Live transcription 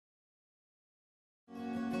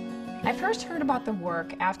I first heard about the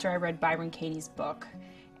work after I read Byron Katie's book,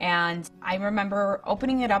 and I remember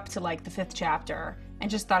opening it up to like the 5th chapter and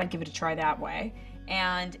just thought I'd give it a try that way.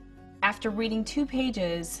 And after reading 2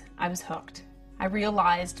 pages, I was hooked. I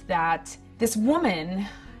realized that this woman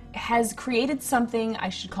has created something I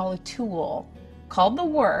should call a tool called the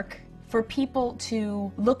work for people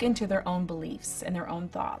to look into their own beliefs and their own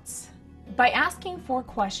thoughts. By asking 4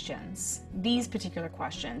 questions, these particular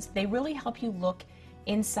questions, they really help you look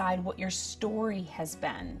inside what your story has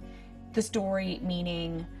been. The story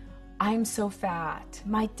meaning, I'm so fat,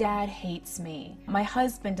 my dad hates me, my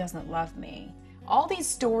husband doesn't love me. All these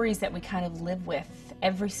stories that we kind of live with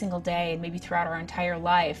every single day and maybe throughout our entire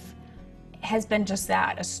life has been just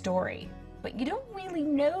that, a story. But you don't really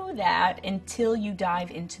know that until you dive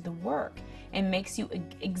into the work and makes you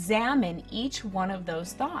examine each one of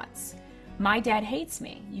those thoughts. My dad hates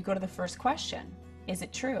me. You go to the first question. Is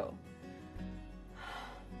it true?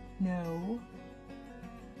 No.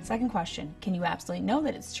 Second question, can you absolutely know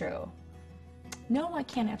that it's true? No, I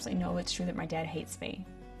can't absolutely know it's true that my dad hates me.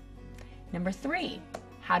 Number 3,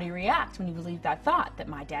 how do you react when you believe that thought, that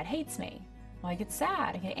my dad hates me? Well, I get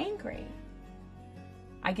sad, I get angry,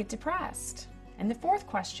 I get depressed. And the 4th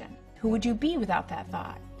question, who would you be without that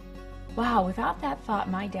thought? Wow, without that thought,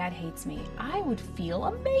 my dad hates me, I would feel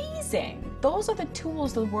amazing. Those are the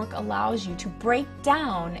tools the work allows you to break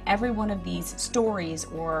down every one of these stories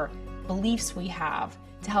or beliefs we have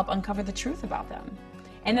to help uncover the truth about them.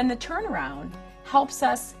 And then the turnaround helps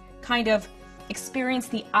us kind of experience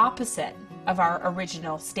the opposite of our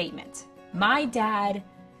original statement. My dad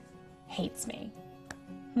hates me.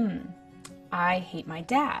 I hate my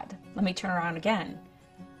dad. Let me turn around again.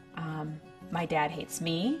 My dad hates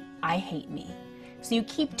me. I hate me. So you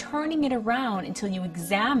keep turning it around until you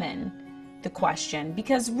examine the question,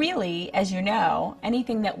 because really, as you know,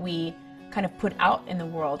 anything that we kind of put out in the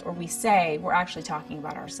world or we say, we're actually talking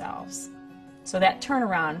about ourselves. So that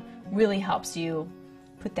turnaround really helps you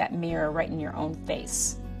put that mirror right in your own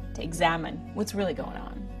face to examine what's really going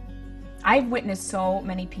on. I've witnessed so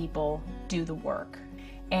many people do the work,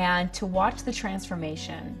 and to watch the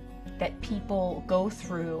transformation that people go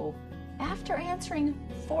through after answering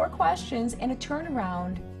 4 questions in a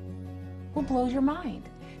turnaround will blow your mind.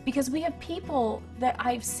 Because we have people that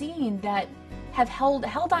I've seen that have held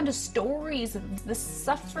on to stories of the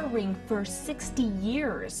suffering for 60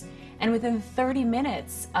 years, and within 30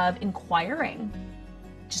 minutes of inquiring,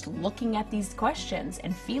 just looking at these questions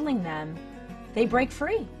and feeling them, they break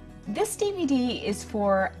free. This DVD is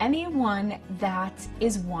for anyone that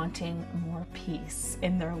is wanting more peace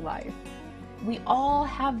in their life. We all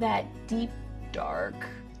have that deep, dark,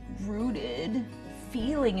 rooted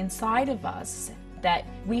feeling inside of us that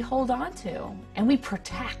we hold on to and we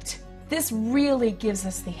protect. This really gives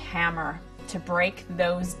us the hammer to break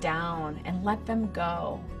those down and let them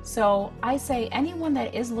go. So I say anyone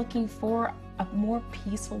that is looking for a more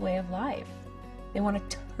peaceful way of life, they want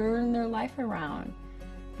to turn their life around,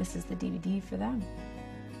 this is the DVD for them.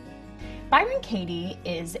 Byron Katie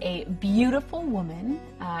is a beautiful woman.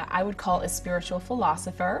 I would call a spiritual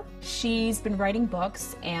philosopher. She's been writing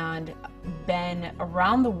books and been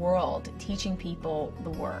around the world teaching people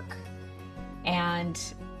the work. And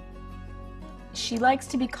she likes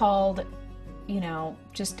to be called, you know,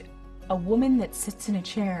 just a woman that sits in a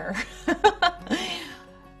chair.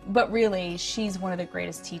 But really, she's one of the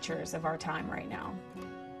greatest teachers of our time right now.